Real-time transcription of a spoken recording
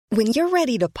When you're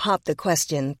ready to pop the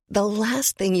question, the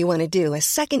last thing you want to do is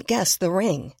second-guess the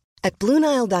ring. At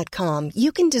BlueNile.com,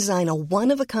 you can design a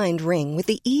one-of-a-kind ring with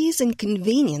the ease and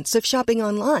convenience of shopping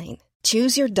online.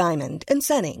 Choose your diamond and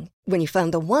setting. When you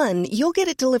find the one, you'll get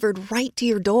it delivered right to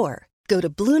your door. Go to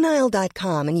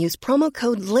BlueNile.com and use promo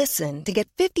code LISTEN to get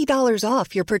 $50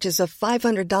 off your purchase of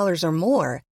 $500 or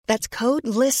more. That's code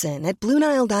LISTEN at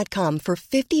BlueNile.com for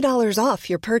 $50 off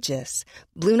your purchase.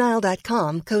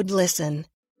 BlueNile.com, code LISTEN.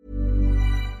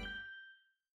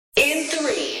 In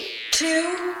 3,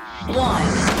 2, 1.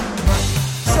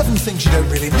 7 things you don't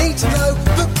really need to know,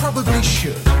 but probably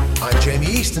should. I'm Jamie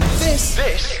East, and this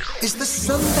is the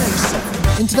Sunday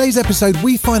 7. In today's episode,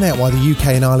 we find out why the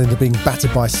UK and Ireland are being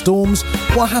battered by storms,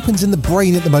 what happens in the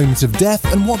brain at the moment of death,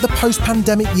 and what the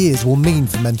post-pandemic years will mean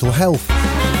for mental health.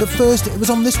 But first, it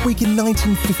was on this week in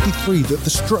 1953 that the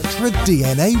structure of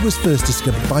DNA was first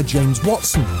discovered by James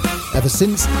Watson. Ever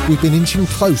since, we've been inching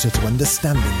closer to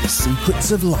understanding the secrets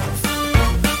of life.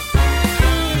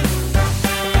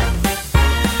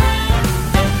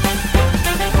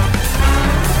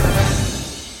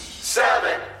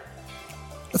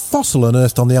 A fossil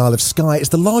unearthed on the Isle of Skye is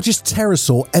the largest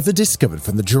pterosaur ever discovered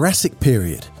from the Jurassic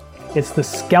period. It's the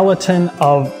skeleton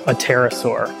of a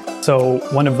pterosaur. So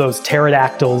one of those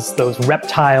pterodactyls, those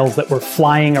reptiles that were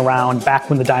flying around back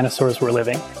when the dinosaurs were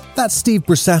living. That's Steve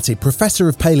Brussati, Professor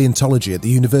of Paleontology at the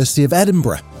University of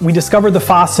Edinburgh. We discovered the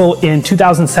fossil in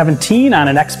 2017 on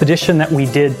an expedition that we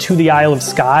did to the Isle of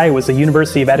Skye. It was a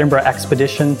University of Edinburgh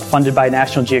expedition funded by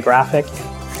National Geographic.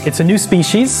 It's a new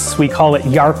species. We call it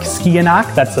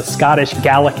Yark-Skianach. That's a Scottish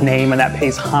Gaelic name, and that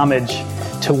pays homage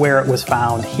to where it was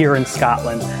found here in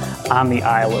Scotland on the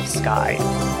Isle of Skye.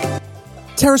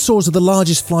 Pterosaurs are the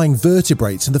largest flying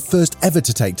vertebrates and the first ever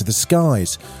to take to the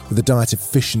skies. With a diet of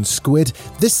fish and squid,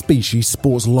 this species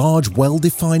sports large,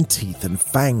 well-defined teeth and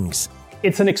fangs.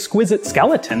 It's an exquisite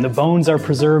skeleton. The bones are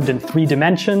preserved in 3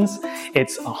 dimensions.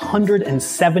 It's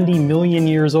 170 million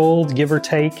years old, give or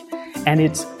take, and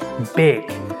it's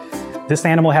big. This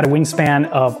animal had a wingspan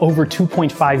of over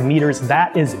 2.5 meters.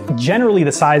 That is generally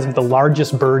the size of the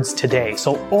largest birds today.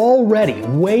 So already,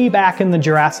 way back in the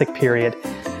Jurassic period,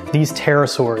 these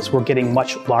pterosaurs were getting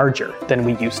much larger than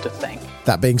we used to think.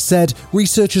 That being said,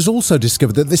 researchers also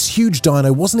discovered that this huge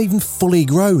dino wasn't even fully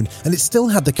grown, and it still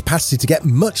had the capacity to get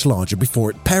much larger before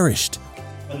it perished.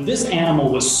 When this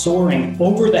animal was soaring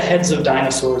over the heads of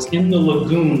dinosaurs in the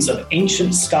lagoons of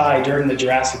ancient Skye during the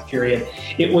Jurassic period,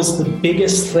 it was the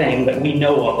biggest thing that we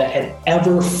know of that had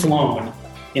ever flown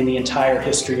in the entire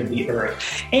history of the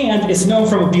Earth. And it's known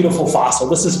from a beautiful fossil.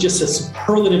 This is just a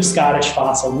superlative Scottish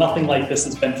fossil. Nothing like this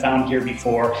has been found here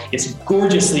before. It's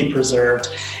gorgeously preserved,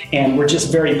 and we're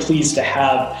just very pleased to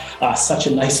have such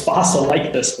a nice fossil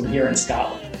like this from here in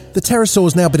Scotland. The pterosaur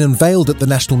has now been unveiled at the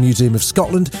National Museum of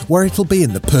Scotland, where it'll be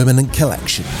in the permanent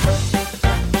collection.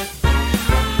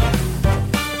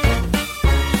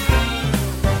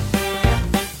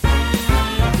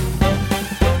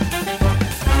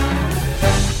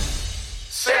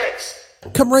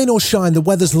 Come rain or shine, the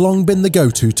weather's long been the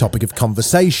go-to topic of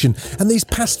conversation, and these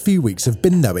past few weeks have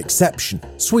been no exception.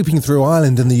 Sweeping through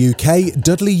Ireland and the UK,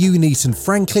 Dudley, Eunice and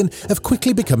Franklin have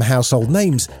quickly become household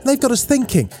names, and they've got us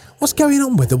thinking, what's going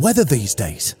on with the weather these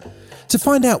days? To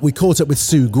find out, we caught up with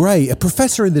Sue Gray, a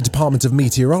professor in the Department of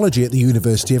Meteorology at the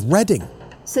University of Reading.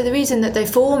 So the reason that they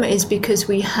form is because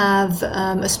we have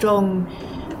a strong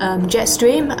jet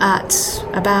stream at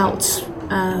about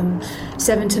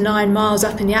 7 to 9 miles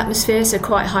up in the atmosphere, so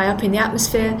quite high up in the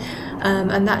atmosphere,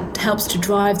 and that helps to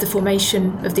drive the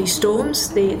formation of these storms.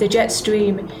 The jet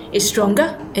stream is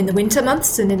stronger in the winter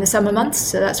months than in the summer months,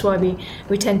 so that's why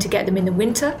we tend to get them in the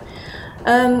winter.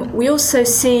 We also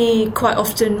see quite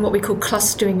often what we call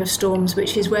clustering of storms,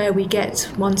 which is where we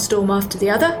get one storm after the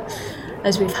other,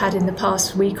 as we've had in the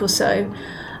past week or so,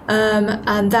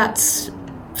 and that's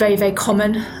very, very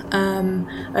common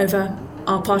over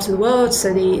our part of the world,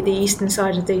 so the eastern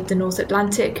side of the North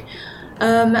Atlantic,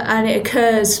 and it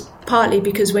occurs partly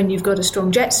because when you've got a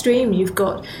strong jet stream, you've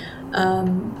got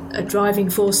a driving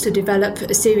force to develop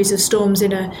a series of storms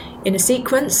in a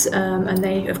sequence, and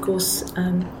they of course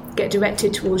get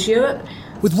directed towards Europe.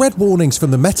 With red warnings from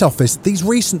the Met Office, these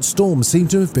recent storms seem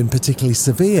to have been particularly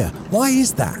severe. Why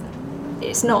is that?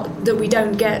 It's not that we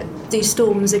don't get these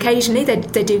storms occasionally,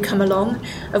 they do come along.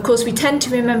 Of course, we tend to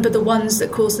remember the ones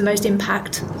that cause the most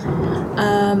impact,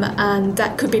 and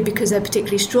that could be because they're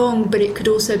particularly strong, but it could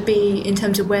also be in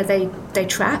terms of where they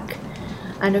track.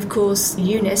 And of course,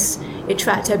 Eunice, it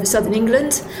tracked over southern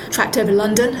England, tracked over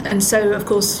London, and so of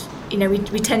course,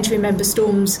 we tend to remember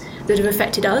storms that have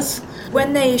affected us.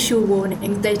 When they issue a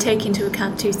warning, they take into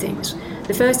account two things.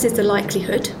 The first is the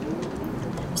likelihood,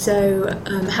 so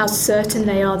how certain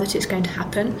they are that it's going to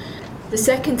happen. The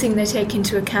second thing they take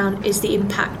into account is the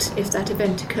impact if that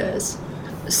event occurs.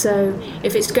 So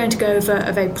if it's going to go over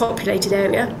a very populated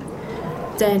area,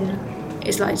 then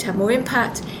it's likely to have more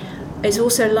impact. It's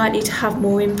also likely to have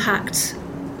more impact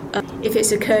if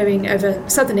it's occurring over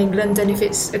southern England than if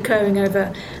it's occurring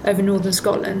over northern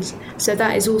Scotland. So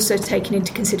that is also taken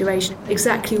into consideration.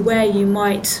 Exactly where you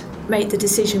might make the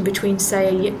decision between,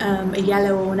 say, a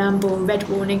yellow or an amber or red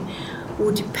warning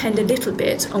will depend a little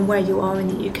bit on where you are in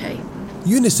the UK.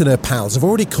 Eunice and her pals have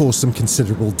already caused some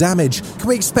considerable damage. Can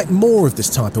we expect more of this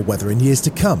type of weather in years to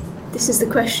come? This is the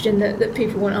question that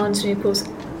people want answering, of course.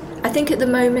 I think at the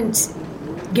moment,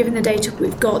 given the data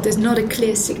we've got, there's not a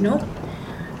clear signal.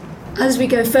 As we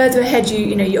go further ahead,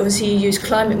 you obviously use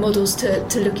climate models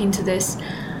to look into this.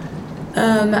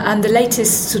 And the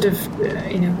latest sort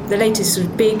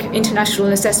of big international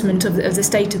assessment of the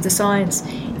state of the science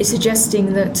is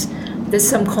suggesting that there's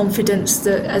some confidence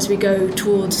that as we go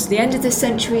towards the end of this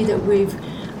century that we've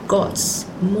got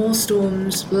more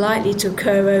storms likely to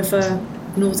occur over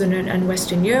northern and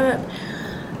western Europe,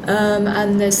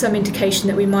 and there's some indication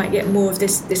that we might get more of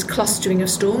this clustering of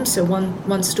storms, so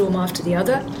one storm after the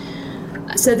other.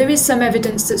 So there is some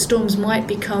evidence that storms might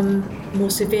become more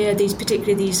severe,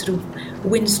 particularly these sort of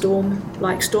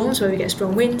windstorm-like storms where we get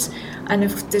strong winds, and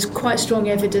there's quite strong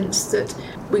evidence that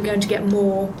we're going to get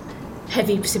more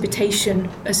heavy precipitation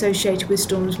associated with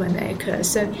storms when they occur.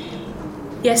 So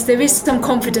yes, there is some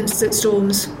confidence that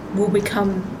storms will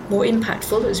become more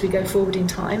impactful as we go forward in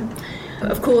time.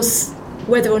 Of course,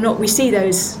 whether or not we see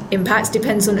those impacts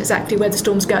depends on exactly where the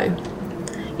storms go.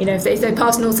 If they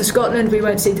pass north of Scotland, we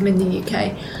won't see them in the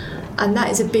UK. And that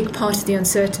is a big part of the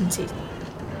uncertainty.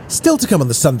 Still to come on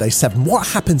the Sunday 7, what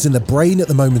happens in the brain at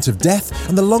the moment of death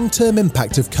and the long-term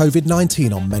impact of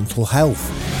COVID-19 on mental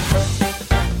health.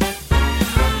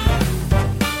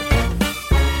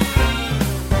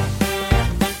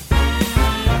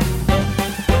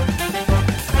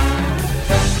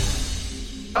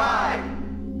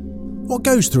 What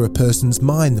goes through a person's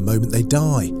mind the moment they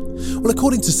die? Well,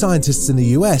 according to scientists in the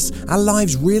US, our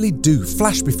lives really do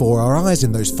flash before our eyes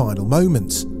in those final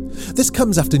moments. This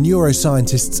comes after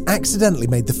neuroscientists accidentally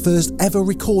made the first ever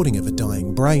recording of a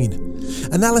dying brain.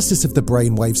 Analysis of the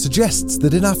brainwave suggests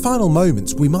that in our final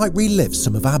moments we might relive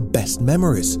some of our best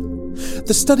memories.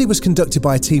 The study was conducted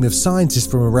by a team of scientists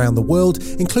from around the world,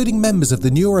 including members of the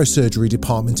neurosurgery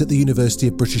department at the University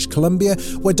of British Columbia,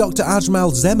 where Dr.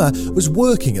 Ajmal Zema was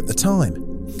working at the time.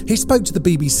 He spoke to the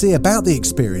BBC about the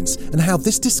experience and how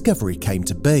this discovery came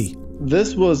to be.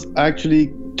 This was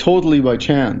actually totally by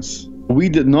chance. We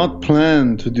did not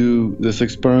plan to do this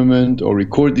experiment or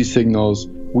record these signals.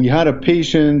 We had a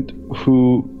patient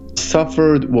who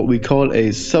suffered what we call a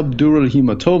subdural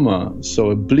hematoma,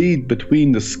 so a bleed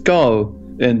between the skull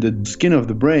and the skin of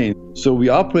the brain. So we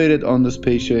operated on this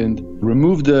patient,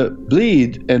 removed the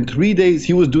bleed, and 3 days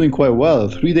he was doing quite well.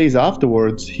 3 days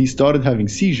afterwards, he started having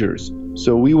seizures.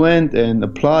 So we went and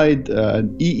applied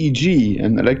an EEG,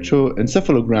 an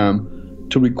electroencephalogram,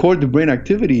 to record the brain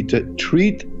activity to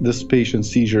treat this patient's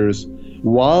seizures.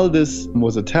 While this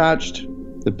was attached,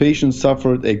 the patient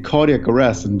suffered a cardiac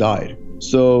arrest and died.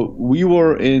 So we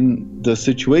were in the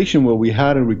situation where we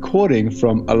had a recording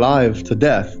from alive to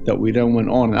death that we then went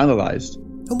on and analyzed.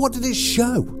 And what did it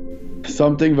show?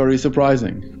 Something very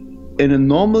surprising. In a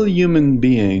normal human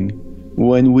being,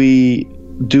 when we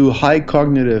do high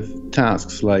cognitive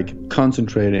tasks like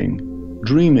concentrating,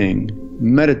 dreaming,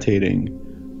 meditating,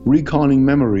 recalling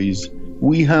memories,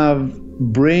 we have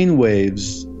brain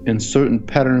waves in certain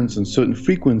patterns and certain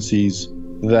frequencies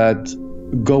that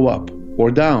go up or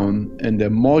down, and they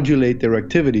modulate their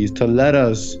activities to let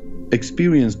us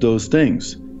experience those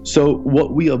things. So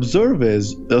what we observe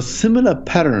is similar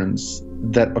patterns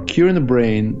that occur in the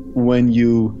brain when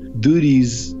you do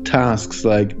these tasks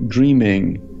like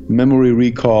dreaming, memory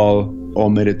recall, or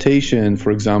meditation,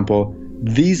 for example.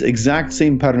 These exact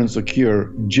same patterns occur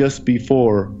just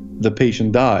before the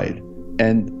patient died.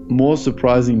 And more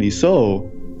surprisingly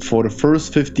so, for the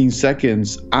first 15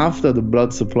 seconds after the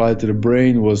blood supply to the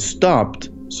brain was stopped,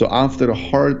 so after the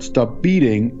heart stopped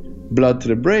beating, blood to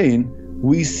the brain,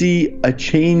 we see a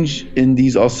change in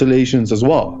these oscillations as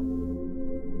well.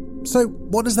 So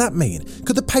what does that mean?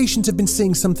 Could the patient have been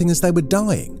seeing something as they were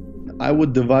dying? I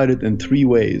would divide it in 3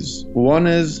 ways. One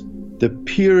is the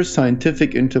pure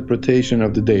scientific interpretation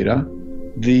of the data,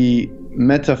 the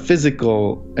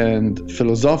metaphysical and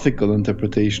philosophical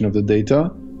interpretation of the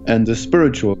data, and the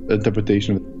spiritual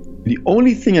interpretation of it. The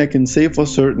only thing I can say for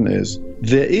certain is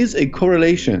there is a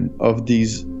correlation of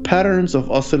these patterns of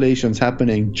oscillations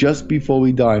happening just before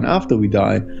we die and after we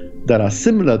die that are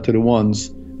similar to the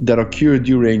ones that occur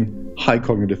during high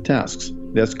cognitive tasks.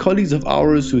 There's colleagues of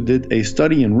ours who did a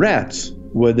study in rats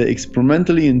where they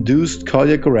experimentally induced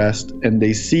cardiac arrest, and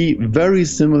they see very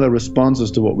similar responses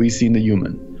to what we see in the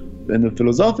human. In the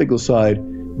philosophical side,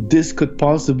 this could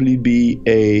possibly be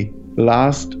a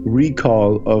last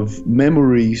recall of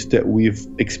memories that we've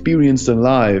experienced in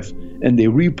life, and they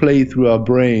replay through our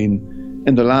brain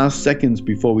in the last seconds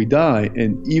before we die.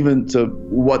 And even so,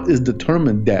 what is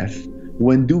determined death?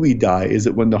 When do we die? Is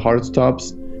it when the heart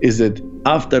stops? Is it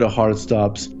after the heart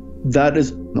stops? That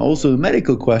is also a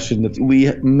medical question that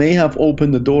we may have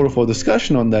opened the door for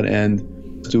discussion on that end.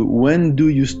 So when do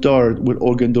you start with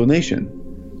organ donation?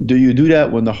 Do you do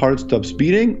that when the heart stops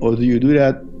beating, or do you do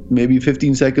that maybe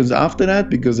 15 seconds after that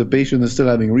because the patient is still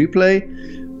having replay?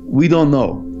 We don't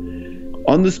know.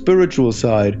 On the spiritual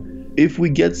side, if we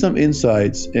get some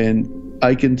insights and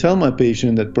I can tell my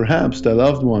patient that perhaps their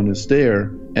loved one is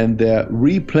there and they're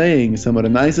replaying some of the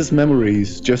nicest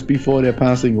memories just before they're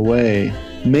passing away,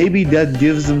 maybe that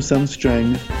gives them some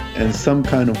strength and some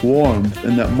kind of warmth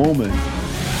in that moment.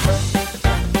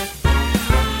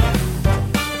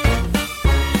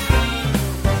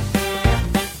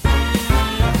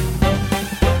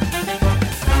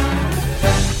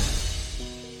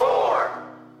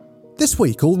 This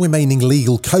week, all remaining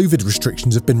legal COVID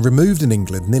restrictions have been removed in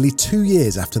England nearly 2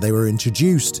 years after they were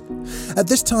introduced. At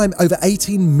this time, over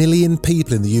 18 million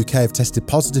people in the UK have tested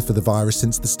positive for the virus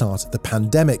since the start of the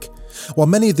pandemic. While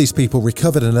many of these people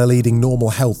recovered and are leading normal,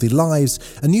 healthy lives,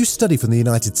 a new study from the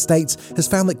United States has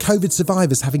found that COVID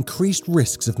survivors have increased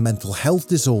risks of mental health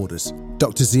disorders.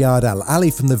 Dr. Ziad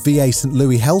Al-Ali from the VA St.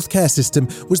 Louis healthcare system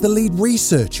was the lead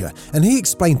researcher, and he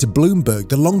explained to Bloomberg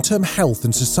the long-term health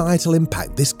and societal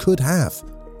impact this could have.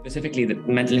 Specifically, the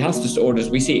mental health disorders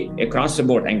we see across the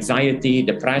board: anxiety,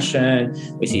 depression,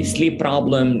 we see sleep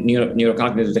problem,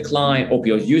 neurocognitive decline,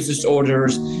 opioid use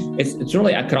disorders. It's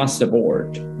really across the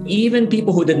board. Even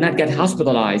people who did not get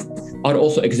hospitalized are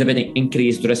also exhibiting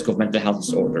increased risk of mental health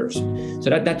disorders. So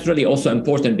that's really also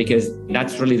important, because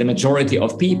that's really the majority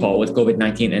of people with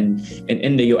COVID-19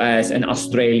 in the US, in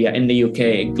Australia, in the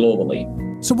UK, globally.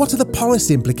 So what are the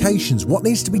policy implications? What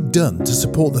needs to be done to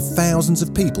support the thousands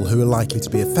of people who are likely to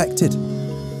be affected?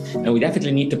 And we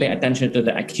definitely need to pay attention to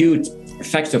the acute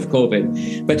effects of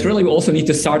COVID, but really we also need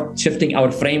to start shifting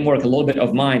our framework a little bit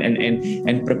of mind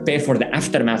and prepare for the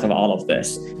aftermath of all of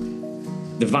this.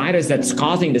 The virus that's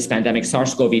causing this pandemic,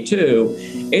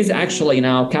 SARS-CoV-2, is actually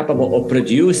now capable of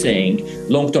producing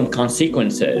long-term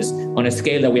consequences on a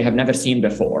scale that we have never seen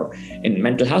before in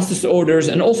mental health disorders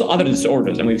and also other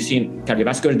disorders. And we've seen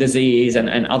cardiovascular disease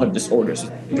and other disorders.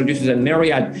 It produces a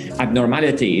myriad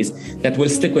abnormalities that will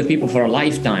stick with people for a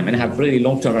lifetime and have really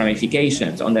long-term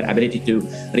ramifications on their ability to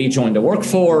rejoin the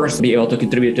workforce, be able to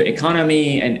contribute to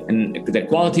economy and the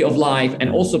quality of life, and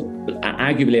also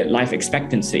arguably life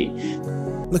expectancy.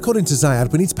 According to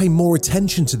Ziad, we need to pay more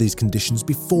attention to these conditions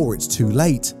before it's too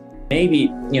late. Maybe,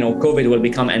 COVID will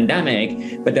become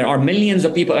endemic, but there are millions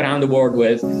of people around the world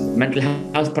with mental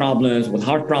health problems, with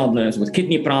heart problems, with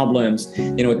kidney problems,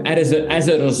 as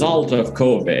a result of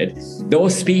COVID.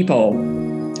 Those people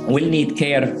will need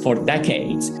care for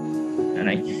decades. And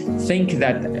I think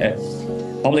that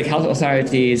public health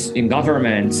authorities in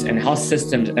governments and health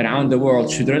systems around the world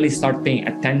should really start paying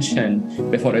attention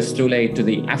before it's too late to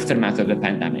the aftermath of the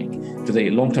pandemic, to the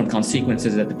long-term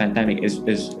consequences that the pandemic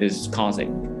is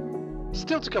causing.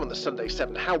 Still to come on the Sunday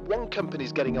 7, how one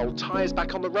company's getting old tyres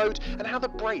back on the road and how the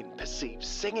brain perceives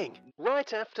singing.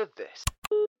 Right after this.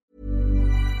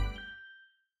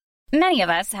 Many of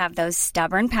us have those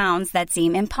stubborn pounds that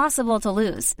seem impossible to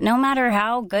lose, no matter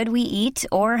how good we eat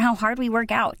or how hard we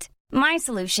work out. My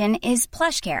solution is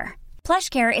PlushCare.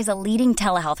 PlushCare is a leading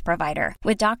telehealth provider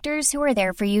with doctors who are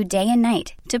there for you day and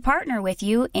night to partner with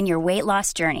you in your weight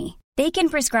loss journey. They can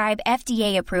prescribe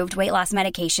FDA-approved weight loss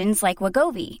medications like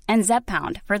Wegovy and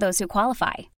Zepbound for those who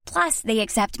qualify. Plus, they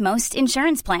accept most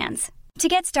insurance plans. To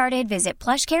get started, visit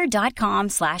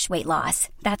plushcare.com/weightloss.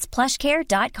 That's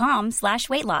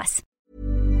plushcare.com/weightloss.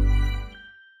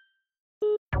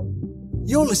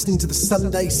 You're listening to the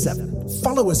Sunday 7.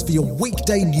 Follow us for your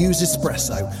weekday news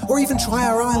espresso, or even try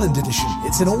our Ireland edition.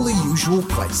 It's in all the usual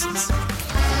places.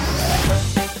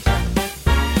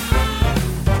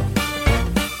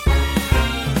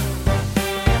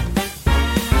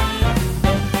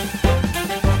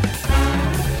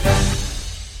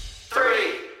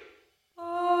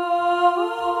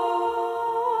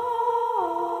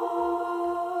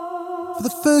 For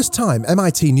the first time,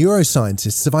 MIT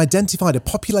neuroscientists have identified a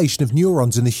population of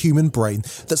neurons in the human brain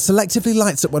that selectively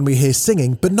lights up when we hear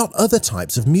singing, but not other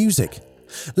types of music.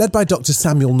 Led by Dr.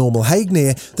 Samuel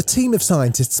Normal-Hagner, the team of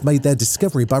scientists made their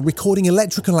discovery by recording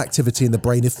electrical activity in the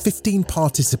brain of 15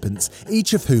 participants,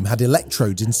 each of whom had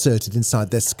electrodes inserted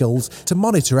inside their skulls to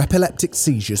monitor epileptic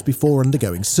seizures before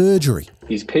undergoing surgery.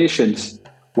 These patients,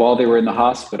 while they were in the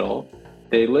hospital,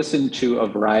 they listened to a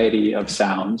variety of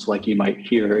sounds like you might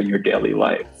hear in your daily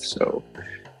life. So,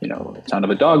 the sound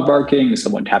of a dog barking,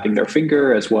 someone tapping their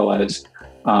finger, as well as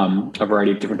a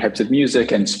variety of different types of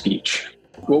music and speech.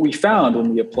 What we found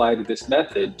when we applied this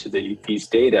method to these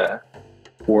data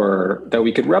were that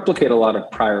we could replicate a lot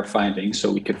of prior findings.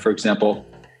 So we could, for example,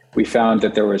 we found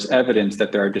that there was evidence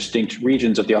that there are distinct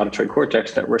regions of the auditory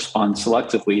cortex that respond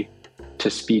selectively to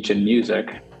speech and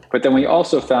music. But then we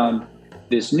also found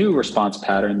this new response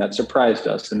pattern that surprised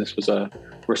us. And this was a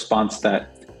response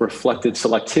that reflected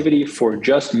selectivity for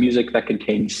just music that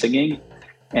contains singing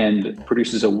and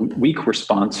produces a weak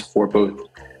response for both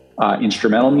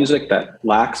instrumental music that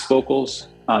lacks vocals,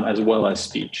 as well as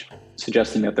speech,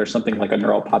 suggesting that there's something like a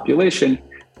neural population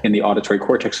in the auditory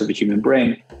cortex of the human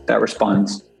brain that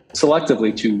responds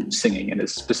selectively to singing and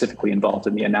is specifically involved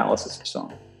in the analysis of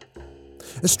song.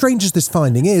 As strange as this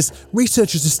finding is,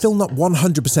 researchers are still not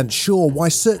 100% sure why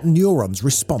certain neurons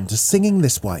respond to singing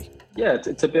this way. Yeah,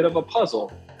 it's a bit of a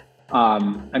puzzle.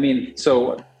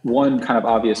 So one kind of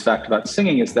obvious fact about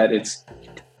singing is that it's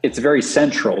very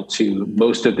central to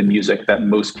most of the music that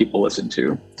most people listen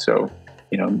to. So,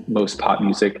 most pop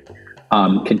music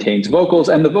contains vocals,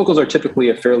 and the vocals are typically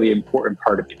a fairly important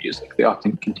part of the music. They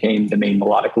often contain the main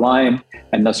melodic line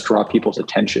and thus draw people's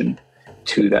attention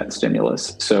to that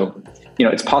stimulus. So,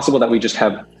 it's possible that we just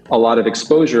have a lot of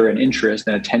exposure and interest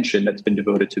and attention that's been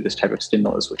devoted to this type of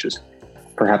stimulus, which is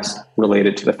perhaps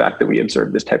related to the fact that we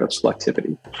observe this type of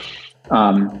selectivity.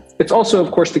 It's also,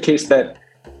 of course, the case that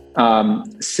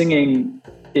singing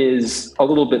is a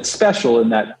little bit special in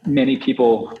that many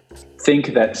people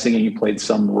think that singing played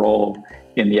some role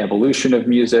in the evolution of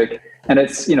music. And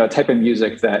it's, a type of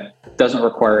music that doesn't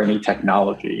require any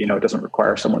technology. It doesn't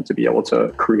require someone to be able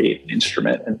to create an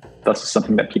instrument, and thus is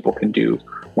something that people can do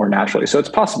more naturally. So it's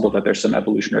possible that there's some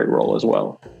evolutionary role as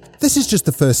well. This is just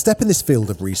the first step in this field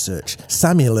of research.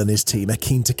 Samuel and his team are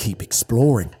keen to keep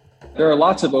exploring. There are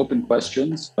lots of open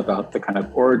questions about the kind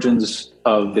of origins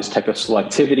of this type of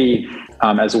selectivity,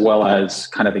 as well as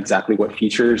kind of exactly what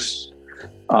features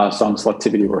song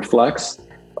selectivity reflects.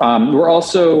 We're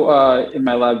also, in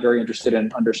my lab, very interested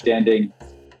in understanding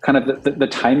kind of the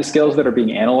time scales that are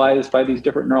being analyzed by these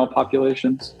different neural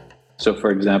populations. So,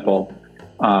 for example,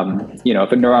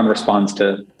 if a neuron responds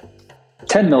to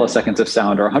 10 milliseconds of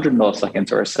sound or 100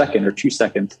 milliseconds or a second or 2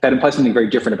 seconds, that implies something very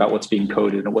different about what's being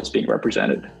coded and what's being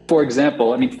represented. For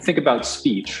example, think about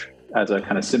speech as a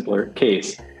kind of simpler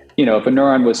case. If a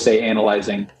neuron was, say,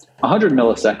 analyzing 100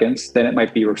 milliseconds, then it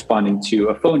might be responding to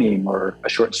a phoneme or a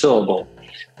short syllable.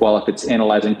 While if it's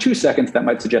analyzing 2 seconds, that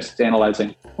might suggest it's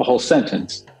analyzing a whole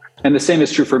sentence. And the same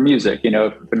is true for music. If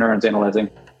a neuron's analyzing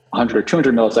 100 or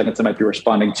 200 milliseconds, it might be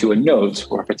responding to a note,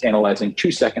 or if it's analyzing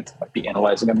 2 seconds, it might be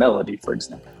analyzing a melody, for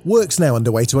example. Work's now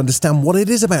underway to understand what it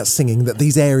is about singing that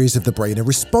these areas of the brain are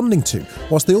responding to,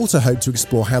 whilst they also hope to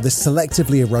explore how this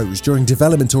selectively arose during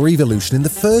development or evolution in the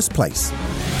first place.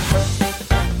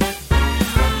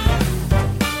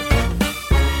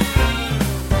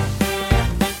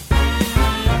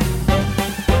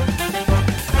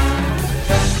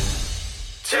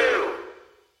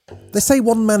 They say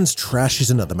one man's trash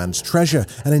is another man's treasure,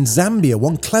 and in Zambia,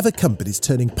 one clever company is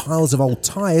turning piles of old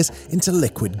tyres into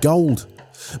liquid gold.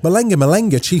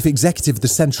 Malenga, chief executive of the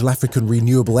Central African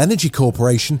Renewable Energy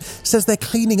Corporation, says they're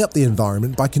cleaning up the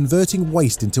environment by converting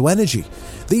waste into energy.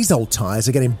 These old tyres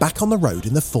are getting back on the road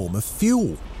in the form of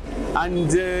fuel. And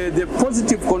the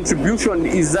positive contribution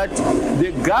is that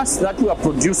the gas that we are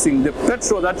producing, the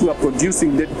petrol that we are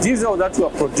producing, the diesel that we are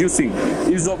producing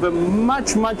is of a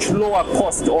much, much lower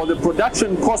cost, or the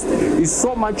production cost is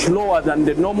so much lower than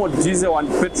the normal diesel and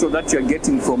petrol that you're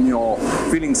getting from your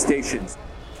filling stations.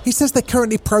 He says they're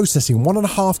currently processing 1.5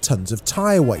 tonnes of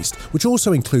tyre waste, which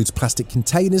also includes plastic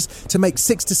containers, to make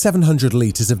 600 to 700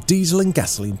 litres of diesel and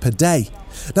gasoline per day.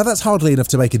 Now that's hardly enough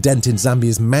to make a dent in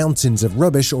Zambia's mountains of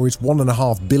rubbish or its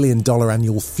 $1.5 billion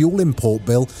annual fuel import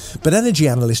bill, but energy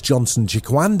analyst Johnson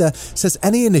Chikwanda says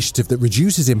any initiative that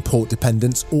reduces import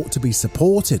dependence ought to be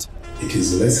supported. It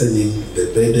is lessening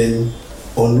the burden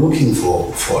on looking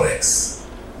for forex,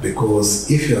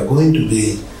 because if you are going to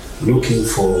be looking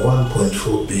for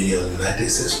 $1.4 billion United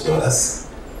States dollars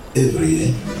every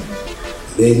year,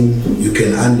 then you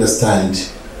can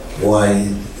understand why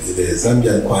the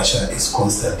Zambian kwacha is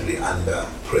constantly under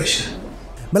pressure.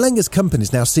 Malenga's company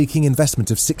is now seeking investment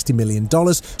of $60 million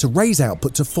to raise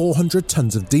output to 400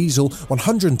 tonnes of diesel,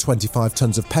 125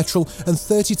 tonnes of petrol and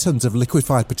 30 tonnes of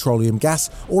liquefied petroleum gas,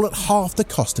 all at half the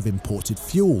cost of imported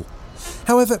fuel.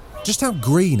 However, just how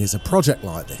green is a project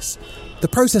like this? The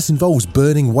process involves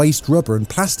burning waste rubber and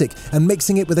plastic and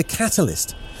mixing it with a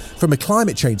catalyst. From a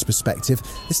climate change perspective,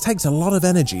 this takes a lot of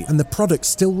energy and the product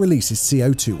still releases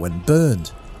CO2 when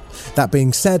burned. That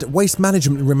being said, waste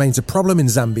management remains a problem in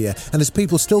Zambia, and as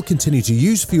people still continue to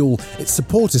use fuel, its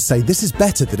supporters say this is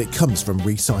better that it comes from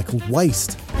recycled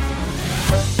waste.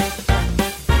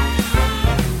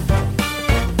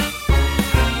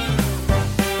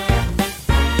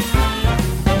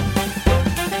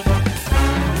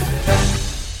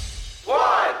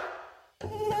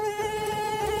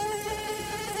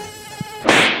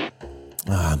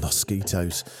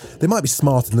 Mosquitoes. They might be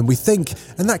smarter than we think,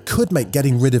 and that could make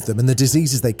getting rid of them and the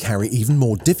diseases they carry even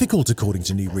more difficult, according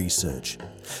to new research.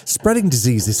 Spreading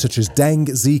diseases such as dengue,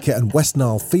 Zika and West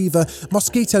Nile fever,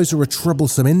 mosquitoes are a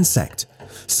troublesome insect.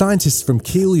 Scientists from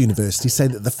Keele University say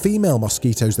that the female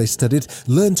mosquitoes they studied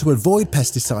learned to avoid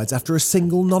pesticides after a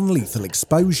single non-lethal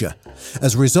exposure.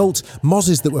 As a result,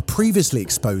 mozzies that were previously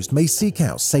exposed may seek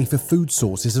out safer food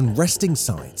sources and resting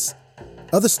sites.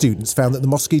 Other students found that the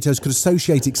mosquitoes could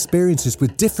associate experiences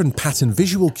with different pattern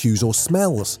visual cues or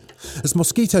smells. As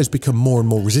mosquitoes become more and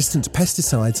more resistant to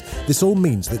pesticides, this all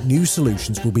means that new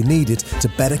solutions will be needed to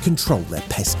better control their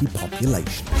pesky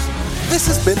populations. This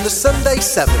has been the Sunday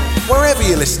 7. Wherever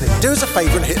you're listening, do us a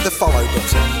favour and hit the follow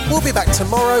button. We'll be back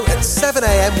tomorrow at 7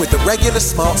 a.m. with the regular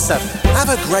Smart 7. Have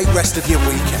a great rest of your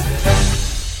weekend.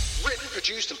 Written,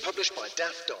 produced and published by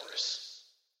Daft Doris.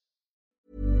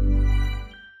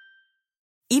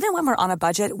 Even when we're on a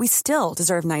budget, we still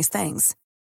deserve nice things.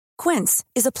 Quince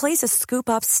is a place to scoop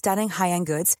up stunning high-end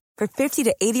goods for 50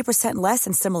 to 80% less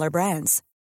than similar brands.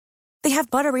 They have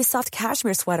buttery soft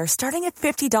cashmere sweaters starting at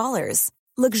 $50,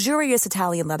 luxurious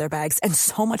Italian leather bags, and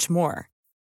so much more.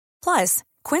 Plus,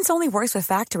 Quince only works with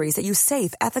factories that use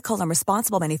safe, ethical, and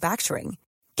responsible manufacturing.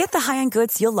 Get the high-end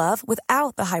goods you'll love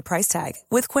without the high price tag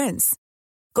with Quince.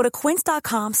 Go to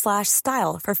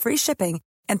quince.com/style for free shipping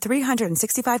and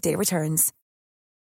 365-day returns.